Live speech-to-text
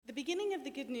beginning of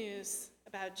the good news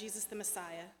about Jesus the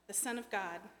Messiah, the Son of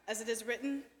God, as it is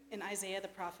written in Isaiah the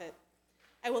prophet,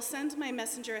 I will send my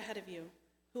messenger ahead of you,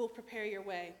 who will prepare your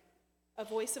way, a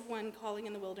voice of one calling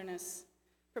in the wilderness.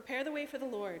 Prepare the way for the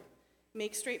Lord,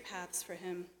 make straight paths for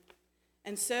him.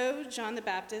 And so John the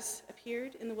Baptist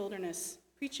appeared in the wilderness,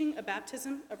 preaching a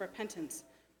baptism of repentance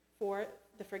for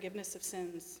the forgiveness of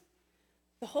sins.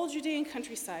 The whole Judean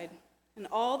countryside and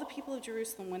all the people of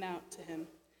Jerusalem went out to him.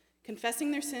 Confessing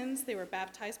their sins, they were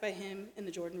baptized by him in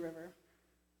the Jordan River.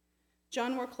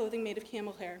 John wore clothing made of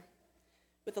camel hair,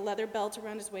 with a leather belt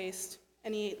around his waist,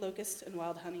 and he ate locusts and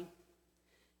wild honey.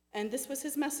 And this was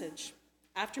his message: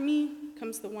 after me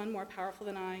comes the one more powerful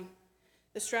than I,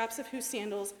 the straps of whose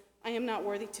sandals I am not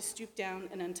worthy to stoop down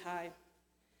and untie.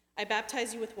 I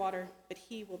baptize you with water, but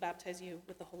he will baptize you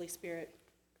with the Holy Spirit.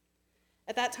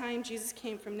 At that time, Jesus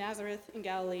came from Nazareth in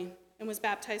Galilee and was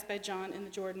baptized by John in the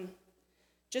Jordan.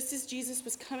 Just as Jesus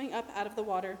was coming up out of the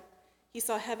water, he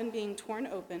saw heaven being torn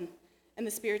open and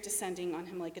the Spirit descending on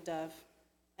him like a dove.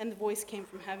 And the voice came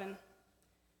from heaven,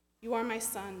 "You are my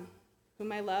Son,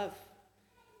 whom I love.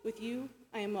 With you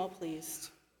I am well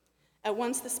pleased." At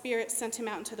once the Spirit sent him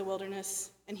out into the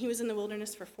wilderness, and he was in the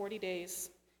wilderness for 40 days,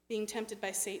 being tempted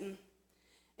by Satan.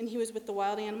 And he was with the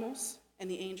wild animals,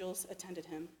 and the angels attended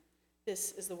him.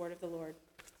 This is the word of the Lord.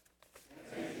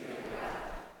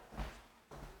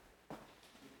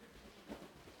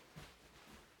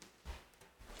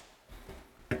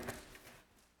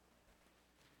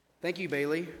 Thank you,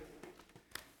 Bailey.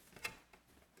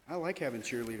 I like having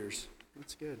cheerleaders.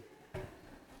 That's good.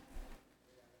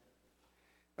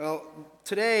 Well,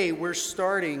 today we're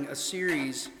starting a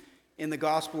series in the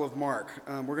Gospel of Mark.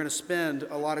 We're going to spend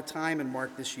a lot of time in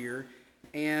Mark this year.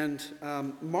 And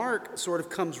Mark sort of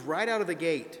comes right out of the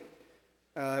gate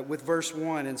with verse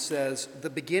 1 and says, "The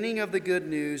beginning of the good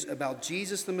news about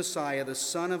Jesus the Messiah, the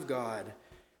Son of God."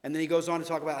 And then he goes on to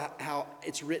talk about how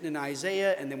it's written in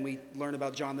Isaiah, and then we learn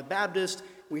about John the Baptist.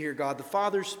 We hear God the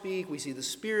Father speak, we see the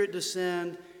Spirit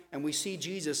descend, and we see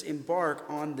Jesus embark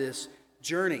on this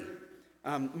journey.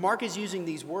 Mark is using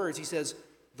these words. He says,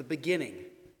 the beginning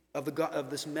of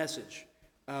this message.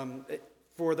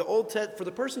 For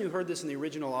the person who heard this in the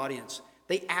original audience,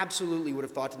 they absolutely would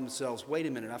have thought to themselves, wait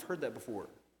a minute, I've heard that before,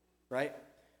 right?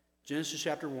 Genesis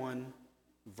chapter 1,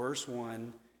 verse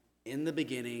 1, in the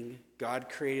beginning, God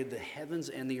created the heavens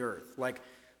and the earth. Like,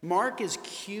 Mark is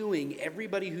cueing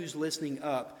everybody who's listening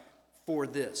up for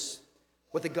this.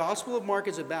 What the Gospel of Mark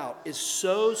is about is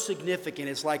so significant,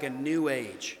 it's like a new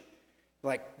age.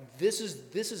 Like, this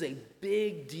is a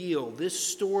big deal. This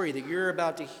story that you're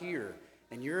about to hear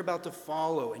and you're about to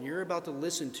follow and you're about to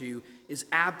listen to is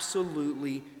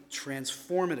absolutely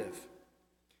transformative.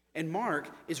 And Mark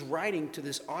is writing to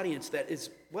this audience that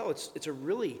is, well, it's a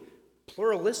really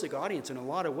pluralistic audience in a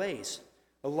lot of ways.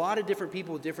 A lot of different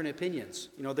people with different opinions.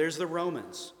 You know, there's the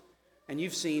Romans. And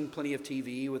you've seen plenty of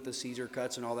TV with the Caesar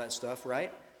cuts and all that stuff,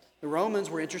 right? The Romans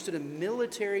were interested in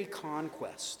military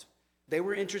conquest. They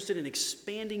were interested in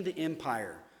expanding the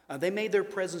empire. They made their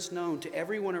presence known to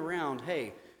everyone around.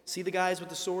 Hey, see the guys with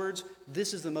the swords?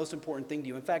 This is the most important thing to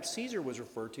you. In fact, Caesar was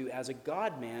referred to as a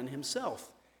God-man himself.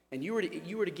 And you were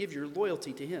to give your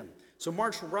loyalty to him. So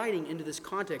Mark's writing into this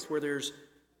context where there's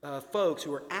folks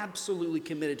who are absolutely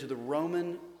committed to the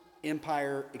Roman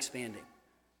Empire expanding.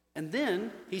 And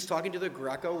then he's talking to the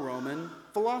Greco-Roman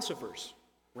philosophers,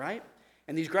 right?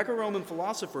 And these Greco-Roman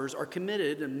philosophers are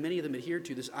committed, and many of them adhere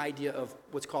to this idea of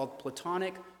what's called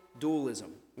Platonic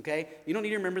dualism, okay? You don't need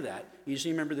to remember that. You just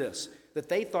need to remember this, that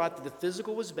they thought that the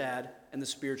physical was bad and the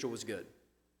spiritual was good.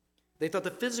 They thought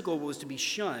the physical was to be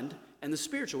shunned and the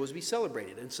spiritual was to be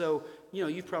celebrated. And so, you know,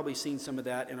 you've probably seen some of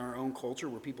that in our own culture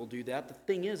where people do that. The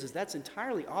thing is that's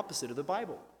entirely opposite of the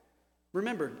Bible.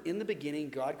 Remember, in the beginning,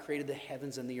 God created the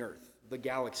heavens and the earth, the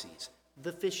galaxies,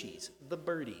 the fishies, the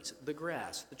birdies, the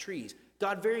grass, the trees.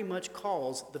 God very much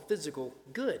calls the physical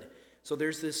good. So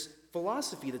there's this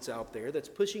philosophy that's out there that's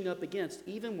pushing up against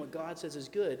even what God says is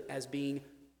good as being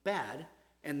bad,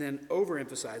 and then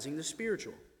overemphasizing the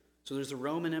spiritual. So there's the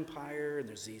Roman Empire, and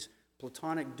there's these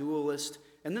Platonic dualists,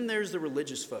 and then there's the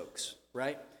religious folks,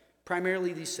 right?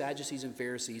 Primarily these Sadducees and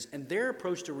Pharisees, and their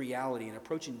approach to reality and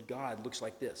approaching God looks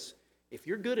like this. If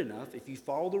you're good enough, if you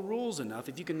follow the rules enough,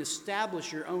 if you can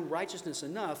establish your own righteousness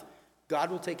enough,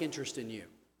 God will take interest in you.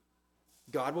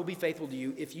 God will be faithful to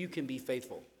you if you can be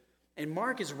faithful. And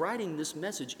Mark is writing this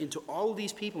message into all of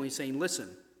these people, and he's saying, listen,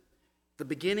 the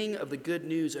beginning of the good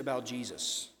news about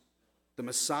Jesus, the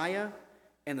Messiah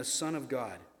and the Son of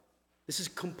God. This is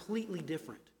completely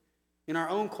different. In our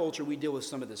own culture, we deal with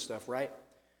some of this stuff, right?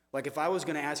 Like if I was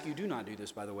going to ask you, do not do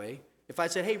this, by the way. If I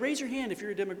said, hey, raise your hand if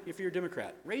you're a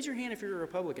Democrat, raise your hand if you're a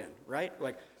Republican, right?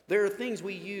 Like, there are things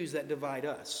we use that divide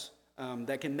us,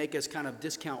 that can make us kind of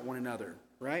discount one another,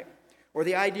 right? Or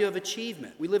the idea of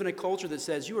achievement. We live in a culture that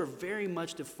says you are very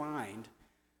much defined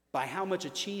by how much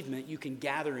achievement you can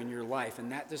gather in your life,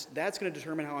 and that's going to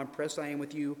determine how impressed I am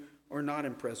with you or not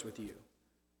impressed with you.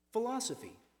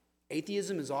 Philosophy.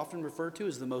 Atheism is often referred to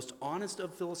as the most honest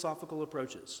of philosophical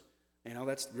approaches.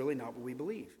 That's really not what we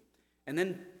believe. And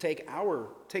then take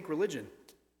religion.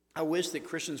 I wish that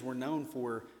Christians were known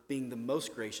for being the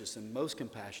most gracious and most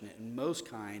compassionate and most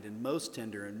kind and most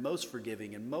tender and most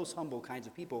forgiving and most humble kinds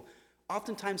of people.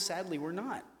 Oftentimes, sadly, we're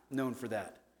not known for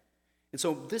that. And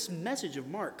so this message of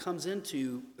Mark comes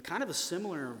into kind of a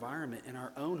similar environment in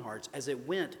our own hearts as it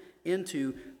went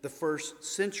into the first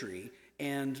century.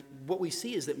 And what we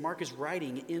see is that Mark is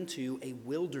writing into a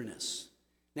wilderness.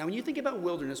 Now, when you think about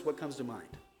wilderness, what comes to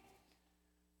mind?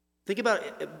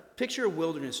 Picture a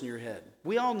wilderness in your head.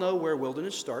 We all know where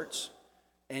wilderness starts,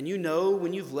 and you know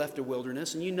when you've left a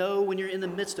wilderness, and you know when you're in the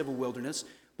midst of a wilderness.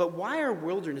 But why are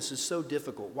wildernesses so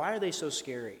difficult? Why are they so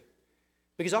scary?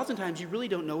 Because oftentimes you really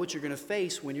don't know what you're going to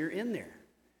face when you're in there.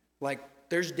 Like,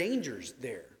 there's dangers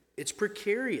there. It's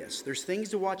precarious. There's things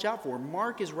to watch out for.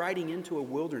 Mark is writing into a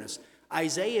wilderness.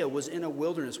 Isaiah was in a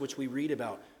wilderness, which we read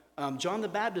about. John the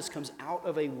Baptist comes out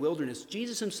of a wilderness.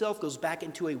 Jesus himself goes back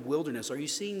into a wilderness. Are you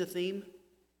seeing the theme?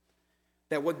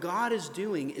 That what God is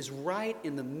doing is right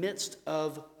in the midst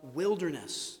of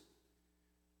wilderness.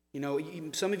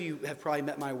 Some of you have probably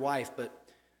met my wife, but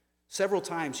several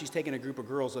times she's taken a group of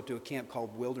girls up to a camp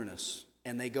called Wilderness,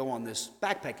 and they go on this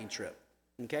backpacking trip,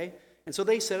 okay? And so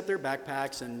they set up their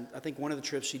backpacks, and I think one of the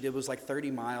trips she did was like 30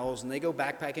 miles, and they go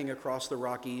backpacking across the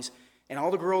Rockies. And all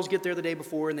the girls get there the day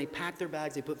before, and they pack their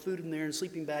bags. They put food in there and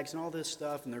sleeping bags and all this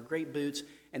stuff, and their great boots,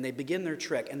 and they begin their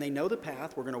trek. And they know the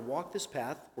path. We're going to walk this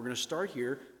path. We're going to start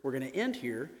here. We're going to end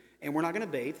here. And we're not going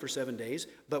to bathe for 7 days,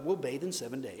 but we'll bathe in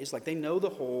 7 days. Like, they know the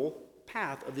whole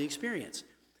path of the experience.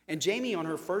 And Jamie, on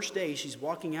her first day, she's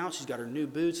walking out. She's got her new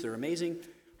boots. They're amazing.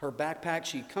 Her backpack,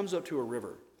 she comes up to a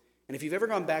river. And if you've ever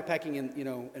gone backpacking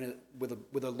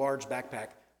with a large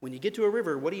backpack, when you get to a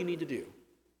river, what do you need to do?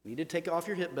 You need to take off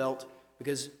your hip belt,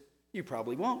 because you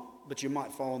probably won't, but you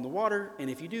might fall in the water, and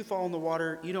if you do fall in the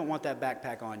water, you don't want that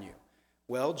backpack on you.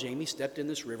 Well, Jamie stepped in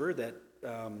this river that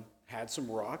had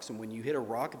some rocks, and when you hit a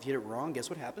rock, if you hit it wrong, guess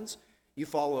what happens? You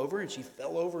fall over, and she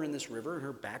fell over in this river, and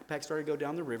her backpack started to go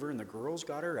down the river, and the girls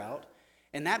got her out.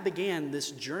 And that began this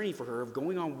journey for her of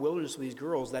going on wilderness with these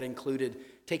girls that included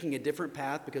taking a different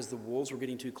path because the wolves were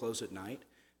getting too close at night,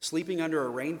 sleeping under a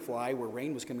rain fly where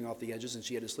rain was coming off the edges, and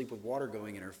she had to sleep with water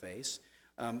going in her face,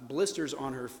 blisters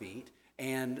on her feet,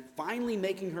 and finally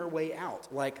making her way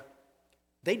out. Like,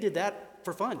 they did that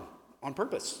for fun, on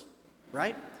purpose,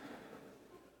 right?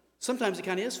 Sometimes it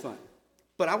kind of is fun.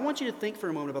 But I want you to think for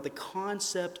a moment about the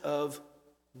concept of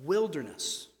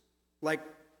wilderness. Like,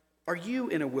 are you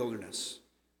in a wilderness?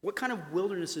 What kind of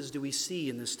wildernesses do we see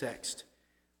in this text?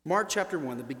 Mark chapter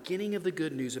 1, the beginning of the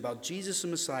good news about Jesus the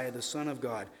Messiah, the Son of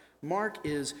God. Mark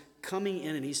is coming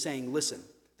in and he's saying, listen,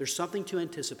 there's something to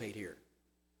anticipate here.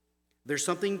 There's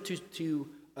something to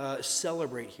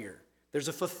celebrate here. There's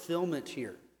a fulfillment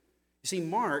here. You see,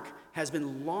 Mark has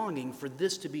been longing for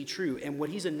this to be true, and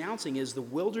what he's announcing is the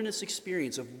wilderness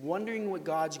experience of wondering what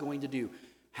God's going to do,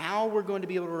 how we're going to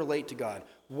be able to relate to God,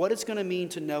 what it's going to mean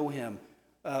to know him,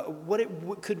 what it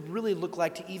could really look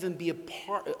like to even be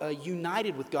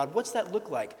united with God. What's that look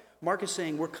like? Mark is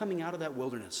saying we're coming out of that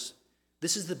wilderness.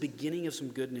 This is the beginning of some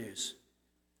good news.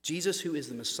 Jesus, who is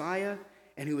the Messiah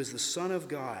and who is the Son of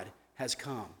God, has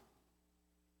come.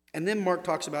 And then Mark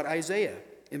talks about Isaiah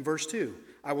in verse 2.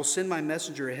 I will send my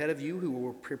messenger ahead of you who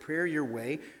will prepare your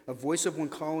way, a voice of one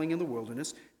calling in the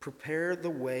wilderness, prepare the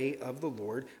way of the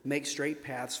Lord, make straight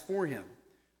paths for him.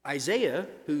 Isaiah,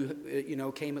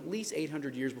 who came at least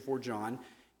 800 years before John,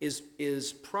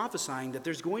 is prophesying that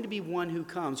there's going to be one who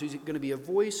comes who's going to be a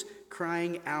voice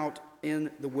crying out in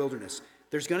the wilderness.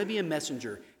 There's going to be a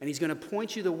messenger, and he's going to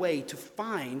point you the way to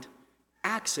find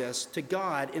access to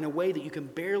God in a way that you can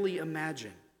barely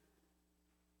imagine.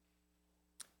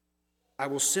 I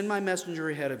will send my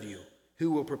messenger ahead of you, who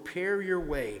will prepare your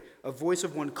way, a voice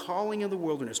of one calling in the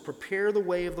wilderness, prepare the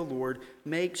way of the Lord,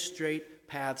 make straight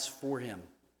paths for him.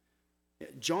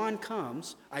 John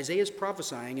comes, Isaiah is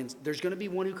prophesying, and there's going to be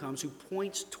one who comes who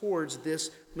points towards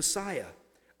this Messiah.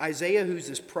 Isaiah, who's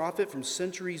this prophet from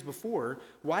centuries before,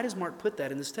 why does Mark put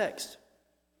that in this text?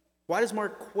 Why does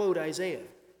Mark quote Isaiah?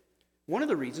 One of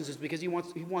the reasons is because he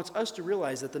wants us to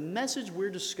realize that the message we're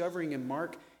discovering in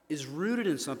Mark is rooted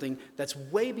in something that's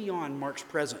way beyond Mark's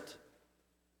present.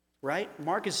 right?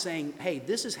 Mark is saying, hey,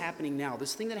 this is happening now.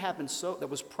 This thing that happened that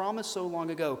was promised so long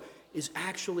ago is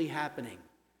actually happening.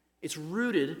 It's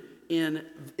rooted in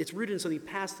something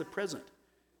past the present.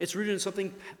 It's rooted in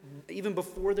something even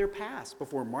before their past,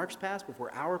 before Mark's past,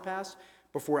 before our past,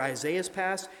 before Isaiah's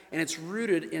past, and it's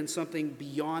rooted in something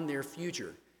beyond their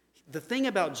future. The thing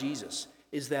about Jesus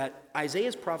is that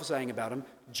Isaiah's prophesying about him,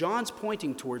 John's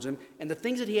pointing towards him, and the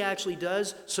things that he actually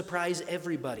does surprise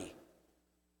everybody.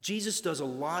 Jesus does a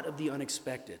lot of the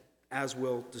unexpected, as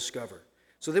we'll discover.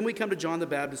 So then we come to John the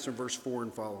Baptist in verse 4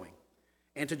 and following.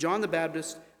 And to John the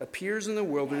Baptist appears in the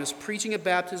wilderness, preaching a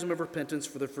baptism of repentance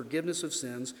for the forgiveness of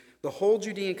sins. The whole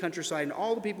Judean countryside and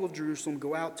all the people of Jerusalem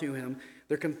go out to him.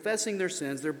 They're confessing their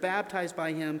sins. They're baptized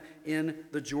by him in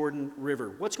the Jordan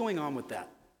River. What's going on with that?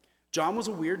 John was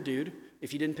a weird dude,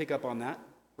 if you didn't pick up on that,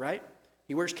 right?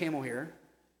 He wears camel hair,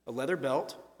 a leather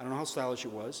belt. I don't know how stylish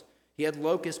it was. He had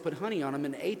locusts, put honey on them,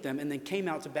 and ate them, and then came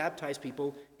out to baptize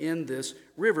people in this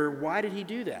river. Why did he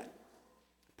do that?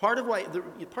 Part of why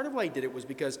he did it was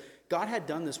because God had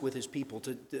done this with his people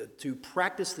to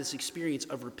practice this experience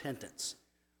of repentance.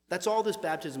 That's all this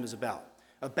baptism is about,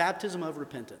 a baptism of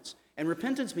repentance. And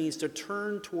repentance means to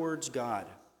turn towards God.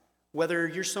 Whether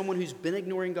you're someone who's been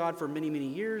ignoring God for many, many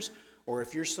years, or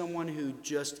if you're someone who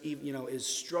just is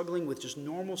struggling with just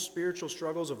normal spiritual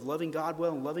struggles of loving God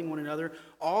well and loving one another,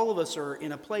 all of us are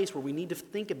in a place where we need to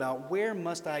think about, where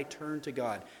must I turn to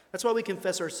God? That's why we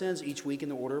confess our sins each week in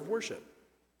the order of worship,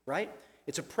 right?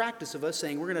 It's a practice of us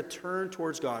saying we're going to turn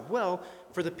towards God. Well,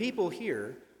 for the people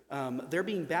here, they're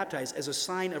being baptized as a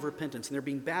sign of repentance, and they're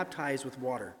being baptized with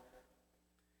water.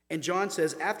 And John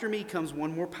says, after me comes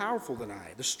one more powerful than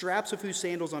I, the straps of whose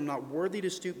sandals I'm not worthy to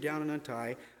stoop down and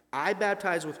untie. I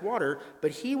baptize with water,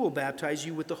 but he will baptize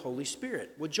you with the Holy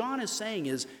Spirit. What John is saying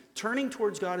is, turning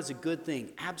towards God is a good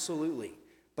thing, absolutely.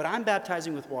 But I'm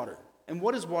baptizing with water. And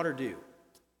what does water do?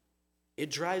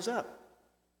 It dries up.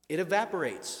 It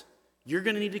evaporates. You're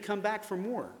going to need to come back for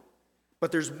more.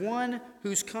 But there's one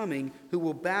who's coming who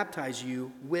will baptize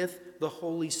you with the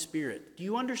Holy Spirit. Do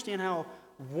you understand how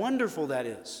wonderful that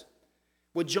is?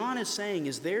 What John is saying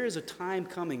is there is a time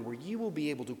coming where you will be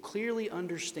able to clearly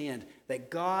understand that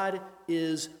God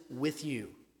is with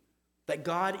you, that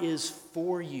God is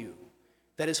for you,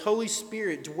 that his Holy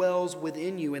Spirit dwells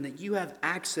within you, and that you have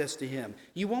access to him.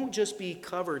 You won't just be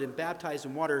covered and baptized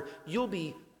in water, you'll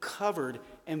be covered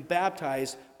and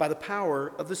baptized by the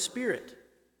power of the Spirit.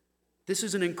 This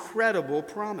is an incredible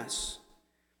promise.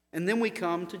 And then we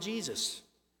come to Jesus.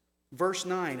 Verse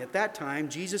 9, at that time,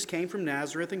 Jesus came from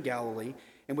Nazareth in Galilee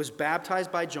and was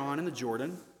baptized by John in the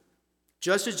Jordan.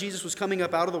 Just as Jesus was coming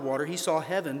up out of the water, he saw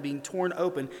heaven being torn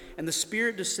open and the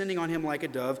Spirit descending on him like a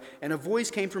dove, and a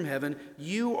voice came from heaven,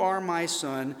 "You are my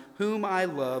Son, whom I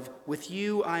love. With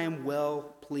you I am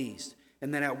well pleased."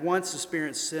 And then at once the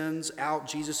Spirit sends out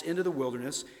Jesus into the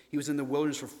wilderness. He was in the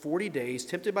wilderness for 40 days,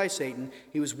 tempted by Satan.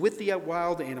 He was with the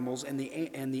wild animals, and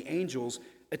the angels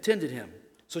attended him.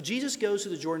 So Jesus goes to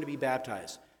the Jordan to be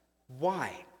baptized.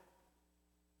 Why?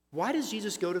 Why does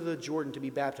Jesus go to the Jordan to be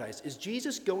baptized? Is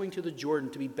Jesus going to the Jordan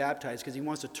to be baptized because he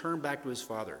wants to turn back to his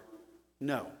Father?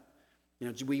 No.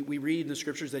 We read in the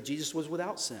scriptures that Jesus was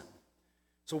without sin.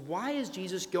 So why is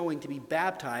Jesus going to be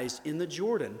baptized in the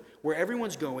Jordan, where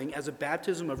everyone's going as a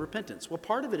baptism of repentance? Well,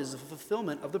 part of it is the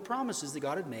fulfillment of the promises that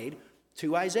God had made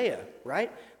to Isaiah,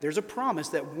 right? There's a promise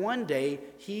that one day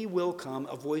he will come,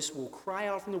 a voice will cry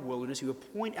out from the wilderness, he will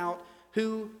point out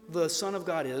who the Son of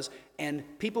God is, and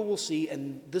people will see,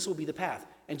 and this will be the path.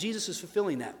 And Jesus is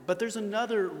fulfilling that. But there's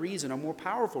another reason, a more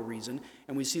powerful reason,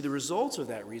 and we see the results of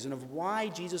that reason of why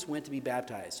Jesus went to be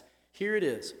baptized. Here it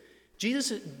is.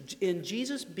 In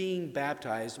Jesus being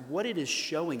baptized, what it is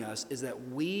showing us is that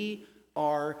we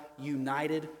are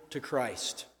united to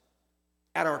Christ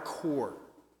at our core.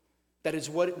 That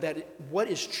what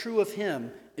is true of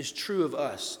him is true of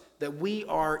us, that we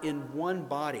are in one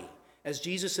body. As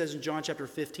Jesus says in John chapter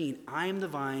 15, I am the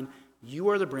vine, you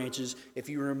are the branches. If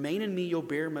you remain in me, you'll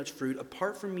bear much fruit.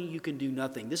 Apart from me, you can do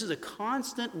nothing. This is a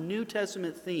constant New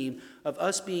Testament theme of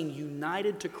us being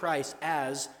united to Christ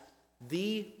as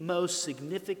the most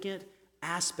significant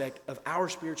aspect of our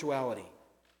spirituality.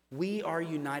 We are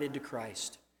united to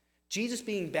Christ. Jesus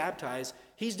being baptized,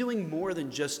 he's doing more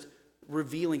than just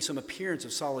revealing some appearance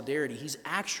of solidarity. He's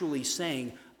actually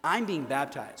saying, I'm being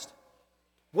baptized.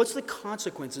 What's the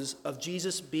consequences of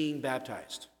Jesus being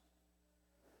baptized?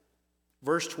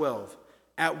 Verse 12,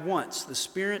 at once the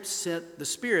Spirit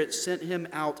sent him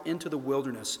out into the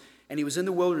wilderness, and he was in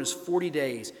the wilderness 40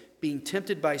 days, being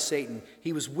tempted by Satan.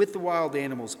 He was with the wild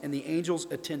animals, and the angels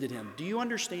attended him. Do you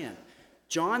understand?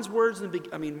 Mark's words in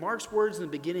the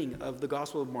beginning of the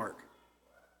Gospel of Mark.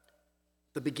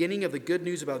 The beginning of the good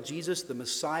news about Jesus, the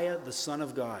Messiah, the Son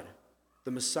of God.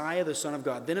 The Messiah, the Son of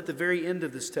God. Then at the very end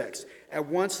of this text, at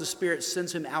once the Spirit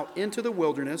sends him out into the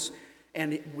wilderness,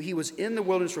 and he was in the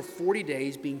wilderness for 40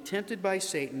 days, being tempted by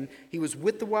Satan. He was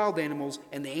with the wild animals,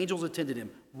 and the angels attended him.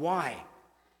 Why?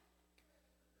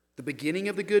 The beginning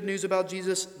of the good news about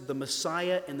Jesus, the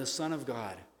Messiah and the Son of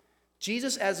God.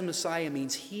 Jesus as a Messiah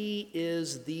means he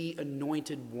is the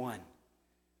anointed one.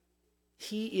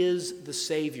 He is the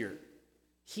Savior.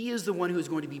 He is the one who is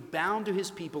going to be bound to his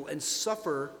people and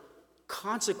suffer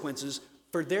consequences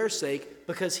for their sake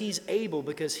because he's able,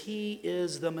 because he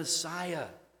is the Messiah.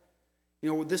 You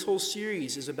know, this whole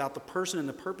series is about the person and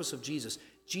the purpose of Jesus.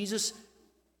 Jesus,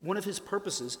 one of his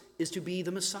purposes is to be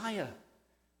the Messiah,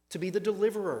 to be the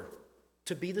deliverer,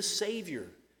 to be the Savior,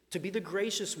 to be the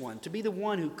gracious one, to be the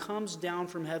one who comes down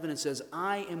from heaven and says,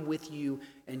 I am with you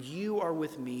and you are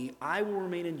with me. I will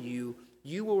remain in you.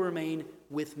 You will remain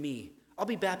with me. I'll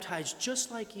be baptized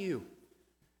just like you.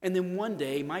 And then one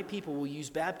day, my people will use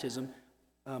baptism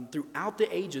throughout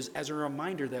the ages as a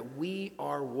reminder that we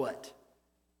are what?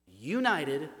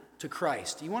 United to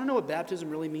Christ. You want to know what baptism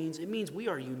really means? It means we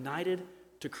are united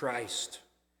to Christ.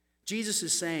 Jesus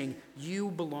is saying,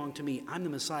 you belong to me. I'm the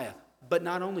Messiah. But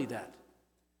not only that,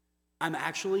 I'm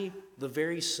actually the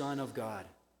very Son of God.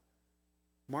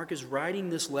 Mark is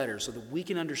writing this letter so that we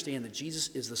can understand that Jesus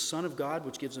is the Son of God,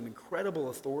 which gives him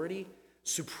incredible authority,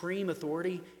 supreme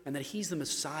authority, and that he's the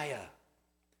Messiah,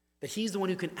 that he's the one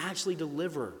who can actually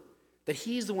deliver, that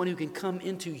he's the one who can come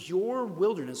into your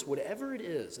wilderness, whatever it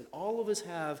is. And all of us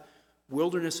have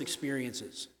wilderness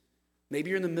experiences.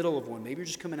 Maybe you're in the middle of one. Maybe you're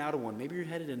just coming out of one. Maybe you're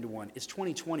headed into one. It's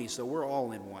 2020, so we're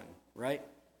all in one, right?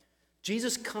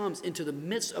 Jesus comes into the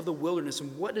midst of the wilderness,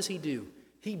 and what does he do?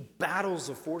 He battles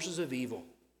the forces of evil.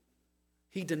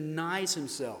 He denies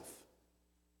himself.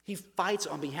 He fights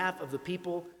on behalf of the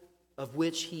people of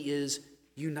which he is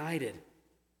united.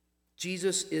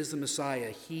 Jesus is the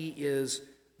Messiah. He is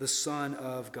the Son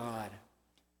of God.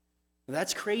 Now,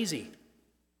 that's crazy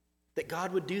that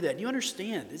God would do that. You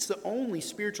understand, it's the only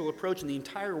spiritual approach in the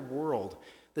entire world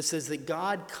that says that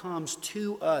God comes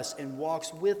to us and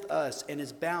walks with us and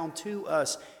is bound to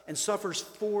us and suffers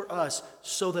for us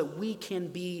so that we can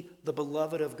be the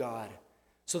beloved of God,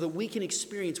 so that we can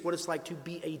experience what it's like to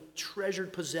be a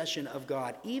treasured possession of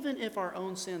God. Even if our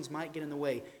own sins might get in the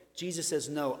way, Jesus says,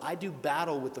 no, I do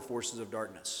battle with the forces of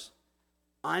darkness.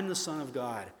 I'm the Son of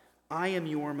God. I am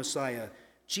your Messiah.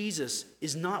 Jesus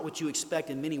is not what you expect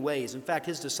in many ways. In fact,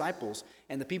 his disciples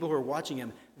and the people who are watching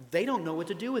him, they don't know what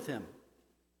to do with him.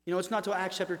 You know, it's not till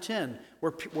Acts chapter 10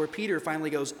 where Peter finally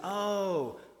goes,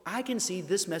 oh, I can see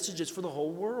this message is for the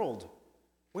whole world.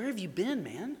 Where have you been,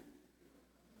 man?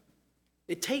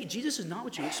 Jesus is not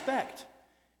what you expect.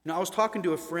 You know, I was talking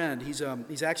to a friend. He's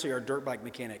actually our dirt bike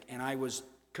mechanic, and I was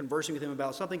conversing with him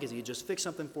about something because he had just fixed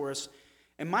something for us.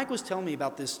 And Mike was telling me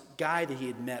about this guy that he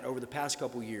had met over the past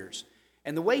couple years.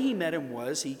 And the way he met him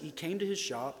was he came to his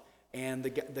shop, and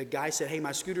the guy said, hey,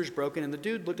 my scooter's broken. And the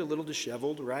dude looked a little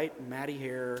disheveled, right? Matty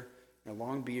hair, a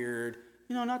long beard,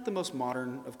 you know, not the most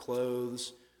modern of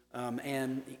clothes.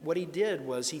 And what he did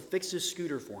was he fixed his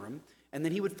scooter for him. And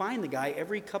then he would find the guy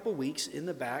every couple weeks in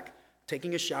the back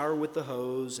taking a shower with the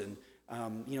hose. And,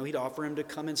 you know, he'd offer him to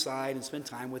come inside and spend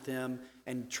time with him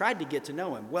and tried to get to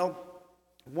know him. Well,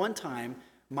 one time,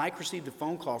 Mike received a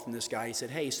phone call from this guy. He said,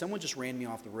 hey, someone just ran me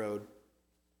off the road.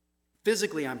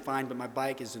 Physically, I'm fine, but my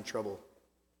bike is in trouble.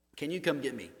 Can you come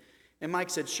get me? And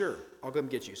Mike said, sure, I'll come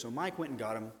get you. So Mike went and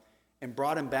got him and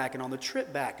brought him back. And on the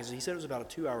trip back, because he said it was about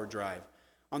a 2-hour drive,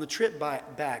 on the trip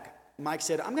back, Mike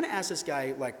said, I'm going to ask this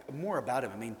guy more about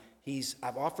him. I mean,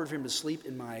 I've offered for him to sleep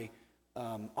in my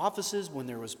offices when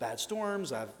there was bad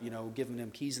storms. I've, given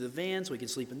him keys to the van so he can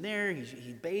sleep in there.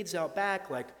 He bathes out back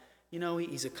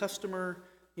he's a customer.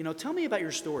 Tell me about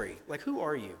your story. Who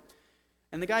are you?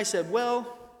 And the guy said,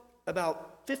 well,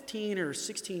 about 15 or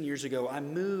 16 years ago, I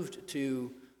moved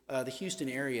to the Houston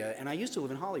area, and I used to live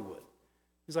in Hollywood.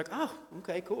 He's like, oh,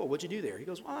 okay, cool. What'd you do there? He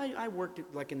goes, well, I worked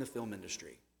in the film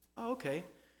industry. Oh, okay.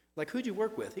 Who'd you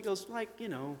work with? He goes,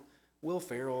 Will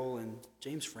Ferrell and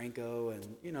James Franco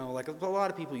and, a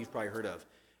lot of people you've probably heard of.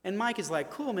 And Mike is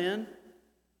like, cool, man.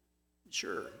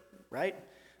 Sure, right?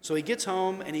 So he gets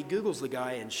home and he Googles the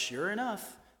guy, and sure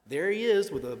enough, there he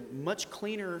is with a much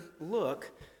cleaner look.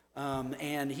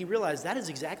 And he realized that is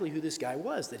exactly who this guy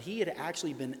was, that he had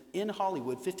actually been in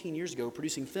Hollywood 15 years ago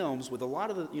producing films with a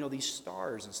lot of these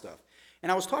stars and stuff.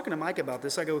 And I was talking to Mike about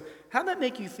this. I go, how'd that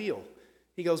make you feel?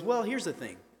 He goes, well, here's the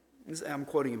thing. I'm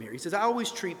quoting him here. He says, I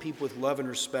always treat people with love and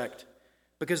respect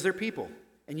because they're people,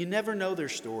 and you never know their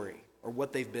story or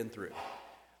what they've been through.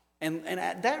 And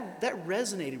that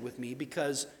resonated with me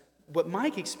because what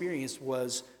Mike experienced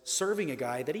was serving a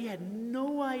guy that he had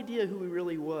no idea who he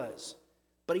really was,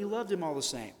 but he loved him all the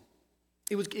same.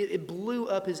 It blew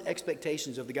up his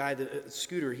expectations of the guy, the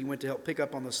scooter he went to help pick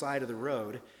up on the side of the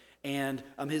road, and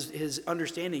his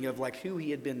understanding of like who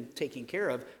he had been taking care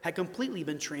of had completely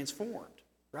been transformed,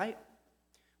 right?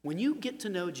 When you get to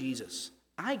know Jesus,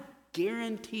 I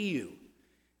guarantee you,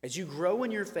 as you grow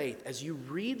in your faith, as you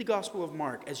read the Gospel of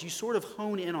Mark, as you sort of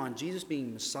hone in on Jesus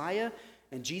being Messiah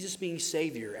and Jesus being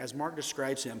Savior, as Mark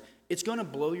describes him, it's going to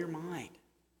blow your mind.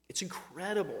 It's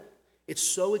incredible. It's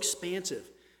so expansive.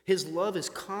 His love is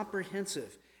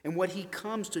comprehensive. And what he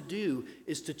comes to do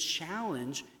is to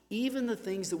challenge even the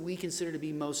things that we consider to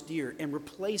be most dear and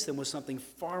replace them with something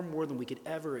far more than we could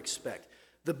ever expect.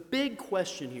 The big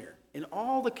question here, in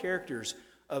all the characters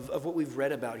of what we've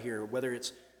read about here, whether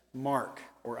it's Mark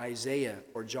or Isaiah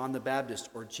or John the Baptist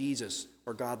or Jesus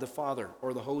or God the Father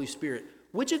or the Holy Spirit,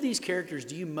 which of these characters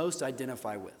do you most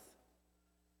identify with?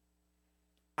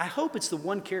 I hope it's the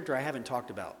one character I haven't talked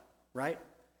about, right?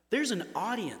 There's an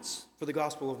audience for the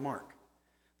Gospel of Mark.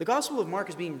 The Gospel of Mark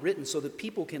is being written so that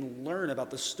people can learn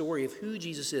about the story of who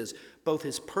Jesus is, both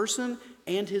his person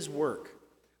and his work,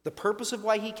 the purpose of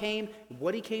why he came,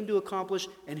 what he came to accomplish,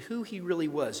 and who he really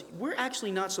was. We're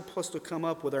actually not supposed to come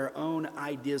up with our own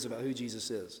ideas about who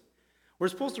Jesus is. We're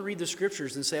supposed to read the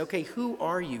scriptures and say, okay, who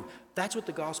are you? That's what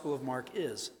the Gospel of Mark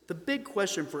is. The big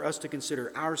question for us to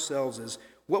consider ourselves is,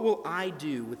 what will I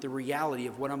do with the reality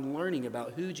of what I'm learning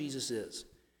about who Jesus is?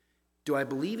 Do I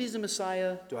believe he's the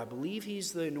Messiah? Do I believe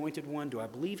he's the anointed one? Do I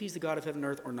believe he's the God of heaven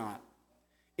and earth or not?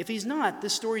 If he's not,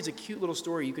 this story is a cute little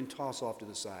story you can toss off to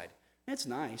the side. It's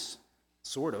nice,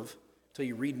 sort of, until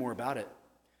you read more about it.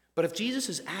 But if Jesus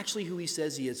is actually who he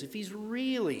says he is, if he's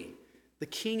really the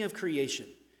King of creation,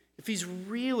 if he's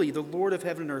really the Lord of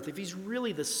heaven and earth, if he's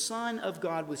really the Son of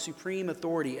God with supreme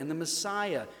authority and the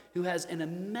Messiah who has an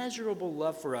immeasurable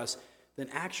love for us, then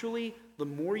actually the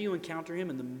more you encounter him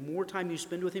and the more time you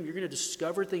spend with him, you're going to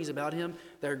discover things about him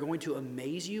that are going to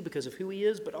amaze you because of who he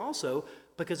is, but also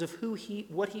because of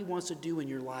what he wants to do in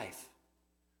your life.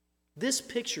 This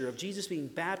picture of Jesus being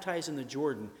baptized in the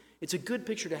Jordan, it's a good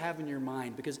picture to have in your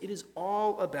mind because it is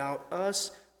all about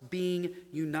us being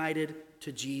united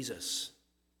to Jesus.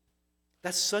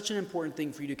 That's such an important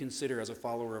thing for you to consider as a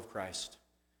follower of Christ.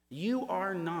 You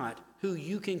are not who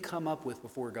you can come up with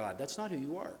before God. That's not who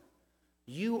you are.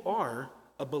 You are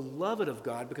a beloved of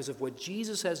God because of what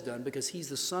Jesus has done, because he's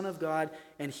the Son of God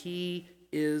and he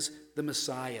is the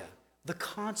Messiah. The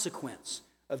consequence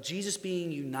of Jesus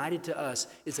being united to us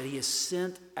is that he is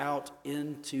sent out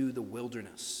into the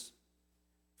wilderness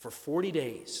for 40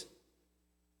 days.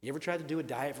 You ever tried to do a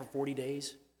diet for 40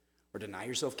 days? Or deny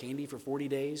yourself candy for 40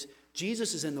 days?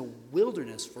 Jesus is in the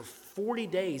wilderness for 40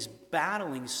 days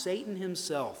battling Satan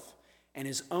himself and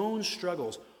his own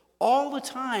struggles, all the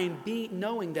time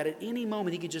knowing that at any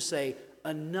moment he could just say,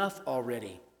 enough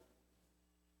already.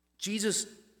 Jesus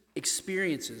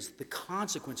experiences the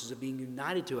consequences of being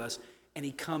united to us, and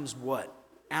he comes what?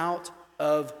 Out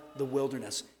of the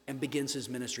wilderness and begins his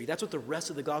ministry. That's what the rest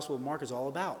of the Gospel of Mark is all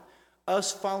about.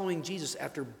 Us following Jesus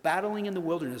after battling in the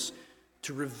wilderness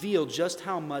to reveal just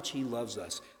how much he loves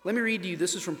us. Let me read to you,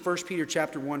 this is from 1 Peter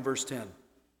chapter 1, verse 10.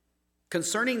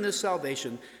 Concerning this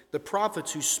salvation, the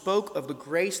prophets who spoke of the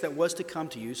grace that was to come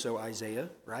to you, so Isaiah,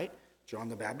 right? John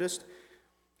the Baptist,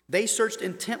 they searched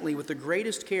intently with the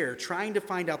greatest care, trying to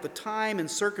find out the time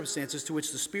and circumstances to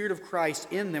which the Spirit of Christ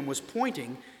in them was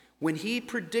pointing when he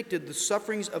predicted the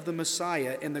sufferings of the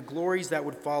Messiah and the glories that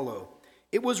would follow.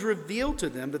 It was revealed to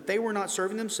them that they were not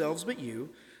serving themselves but you,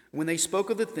 when they spoke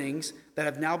of the things that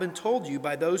have now been told you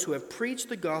by those who have preached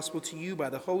the gospel to you by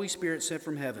the Holy Spirit sent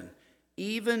from heaven.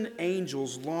 Even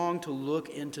angels long to look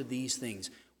into these things.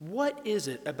 What is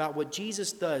it about what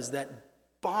Jesus does that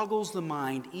boggles the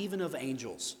mind even of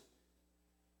angels?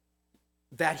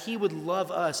 That he would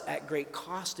love us at great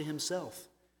cost to himself.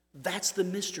 That's the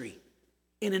mystery.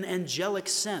 In an angelic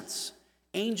sense,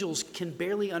 angels can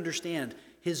barely understand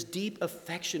his deep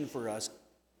affection for us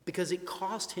because it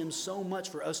cost him so much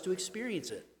for us to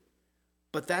experience it.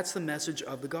 But that's the message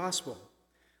of the gospel.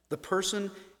 The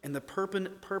person and the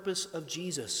purpose of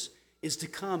Jesus is to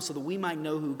come so that we might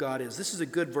know who God is. This is a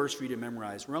good verse for you to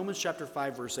memorize. Romans chapter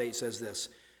 5, verse 8 says this: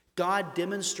 God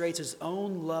demonstrates his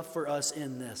own love for us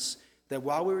in this, that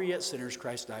while we were yet sinners,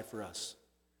 Christ died for us.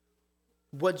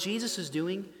 What Jesus is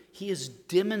doing, he is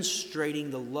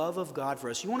demonstrating the love of God for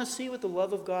us. You want to see what the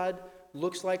love of God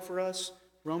looks like for us?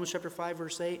 Romans chapter 5,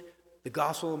 verse 8, the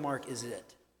Gospel of Mark is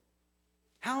it.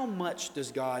 How much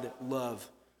does God love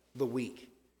the weak?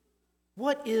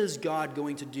 What is God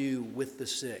going to do with the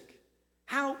sick?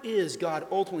 How is God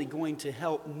ultimately going to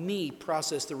help me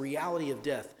process the reality of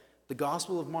death? The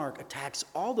Gospel of Mark attacks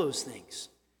all those things.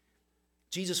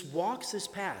 Jesus walks this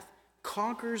path,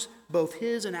 conquers both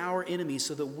his and our enemies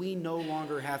so that we no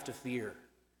longer have to fear.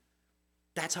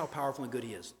 That's how powerful and good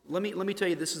he is. Let me tell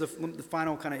you, this is the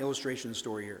final kind of illustration of the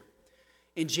story here.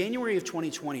 In January of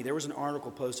 2020, there was an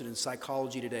article posted in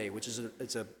Psychology Today, which is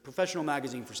it's a professional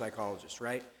magazine for psychologists,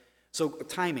 right? So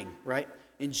timing, right?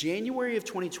 In January of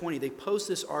 2020, they post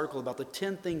this article about the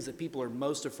 10 things that people are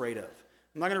most afraid of.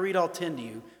 I'm not going to read all 10 to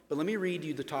you, but let me read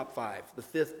you the top 5, the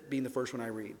 5th being the first one I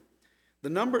read. The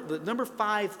number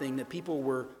 5 thing that people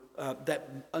were, that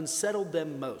unsettled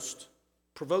them most,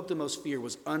 provoked the most fear,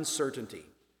 was uncertainty,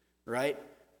 right?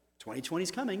 2020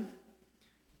 is coming.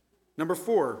 Number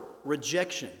 4,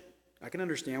 rejection. I can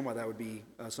understand why that would be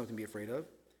something to be afraid of.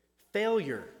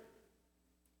 Failure.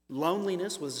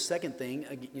 Loneliness was the second thing,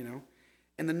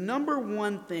 And the number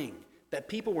 1 thing that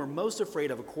people were most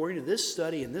afraid of, according to this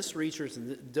study and this research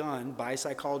done by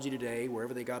Psychology Today,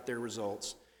 wherever they got their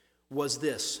results, was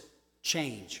this: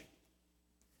 change.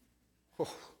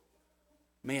 Oh,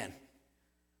 man.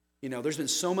 There's been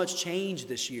so much change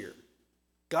this year.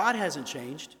 God hasn't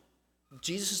changed.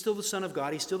 Jesus is still the Son of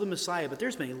God. He's still the Messiah, but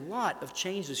there's been a lot of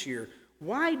change this year.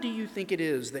 Why do you think it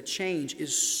is that change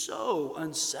is so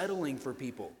unsettling for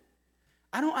people?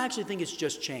 I don't actually think it's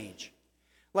just change.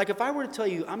 Like if I were to tell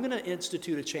you, I'm going to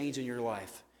institute a change in your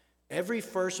life. Every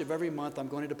first of every month, I'm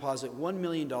going to deposit $1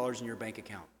 million in your bank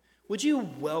account. Would you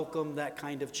welcome that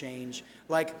kind of change?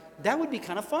 Like, that would be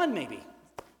kind of fun, maybe.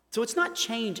 So it's not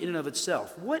change in and of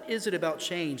itself. What is it about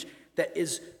change that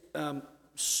is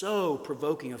so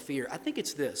provoking of fear? I think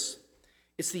it's this.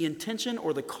 It's the intention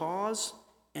or the cause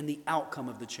and the outcome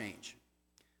of the change.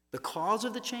 The cause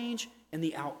of the change and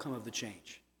the outcome of the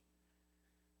change.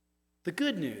 The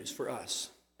good news for us,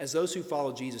 as those who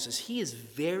follow Jesus, is he is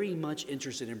very much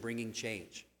interested in bringing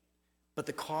change. But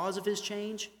the cause of his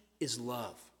change is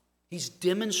love. He's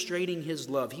demonstrating his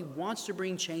love. He wants to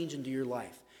bring change into your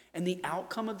life. And the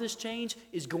outcome of this change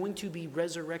is going to be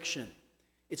resurrection.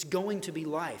 It's going to be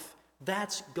life.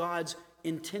 That's God's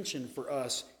intention for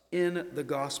us in the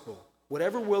gospel.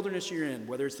 Whatever wilderness you're in,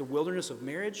 whether it's the wilderness of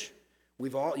marriage,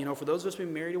 we've all, for those of us who've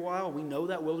been married a while, we know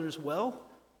that wilderness well.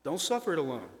 Don't suffer it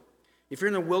alone. If you're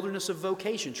in the wilderness of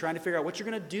vocation, trying to figure out what you're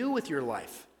going to do with your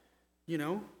life,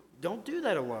 don't do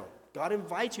that alone. God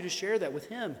invites you to share that with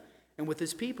him and with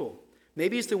his people.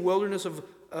 Maybe it's the wilderness of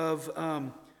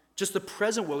just the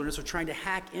present wilderness of trying to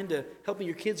hack into helping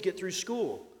your kids get through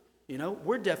school.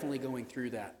 We're definitely going through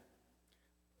that.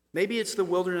 Maybe it's the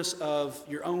wilderness of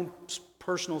your own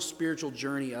personal spiritual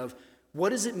journey of what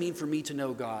does it mean for me to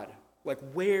know God? Like,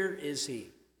 where is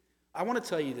he? I want to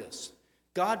tell you this.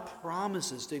 God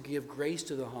promises to give grace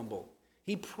to the humble.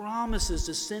 He promises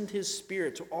to send his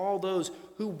Spirit to all those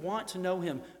who want to know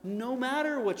him, no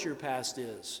matter what your past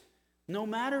is, no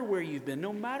matter where you've been,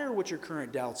 no matter what your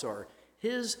current doubts are.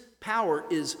 His power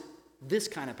is this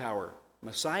kind of power,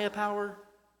 Messiah power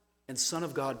and Son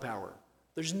of God power.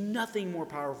 There's nothing more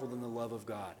powerful than the love of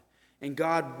God. And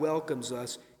God welcomes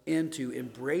us into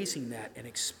embracing that and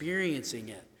experiencing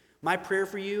it. My prayer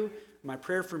for you, my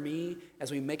prayer for me,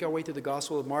 as we make our way through the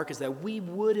Gospel of Mark, is that we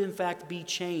would in fact be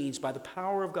changed by the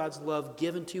power of God's love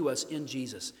given to us in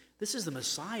Jesus. This is the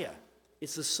Messiah.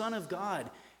 It's the Son of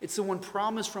God. It's the one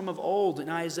promised from of old in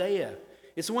Isaiah.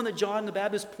 It's the one that John the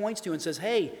Baptist points to and says,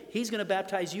 hey, he's going to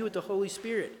baptize you with the Holy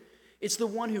Spirit. It's the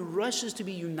one who rushes to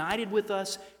be united with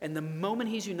us, and the moment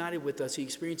he's united with us, he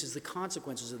experiences the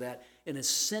consequences of that and is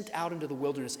sent out into the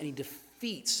wilderness, and he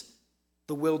defeats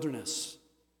the wilderness.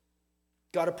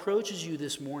 God approaches you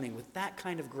this morning with that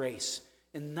kind of grace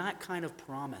and that kind of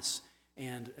promise,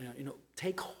 and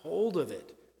take hold of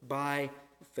it by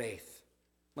faith.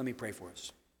 Let me pray for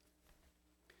us.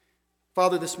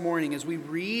 Father, this morning, as we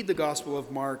read the Gospel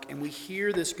of Mark and we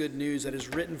hear this good news that is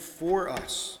written for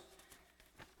us,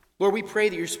 Lord, we pray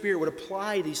that your Spirit would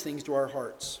apply these things to our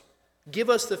hearts.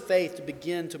 Give us the faith to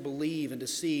begin to believe and to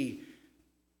see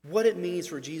what it means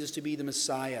for Jesus to be the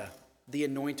Messiah, the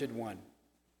Anointed One,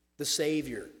 the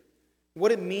Savior.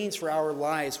 What it means for our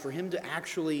lives, for him to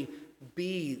actually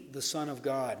be the Son of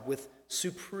God with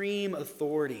supreme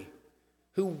authority,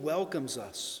 who welcomes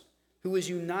us, who is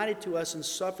united to us and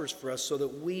suffers for us so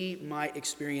that we might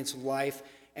experience life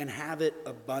and have it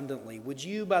abundantly. Would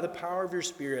you, by the power of your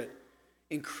Spirit,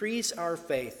 increase our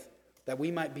faith that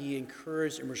we might be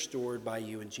encouraged and restored by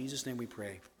you. In Jesus' name we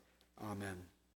pray. Amen.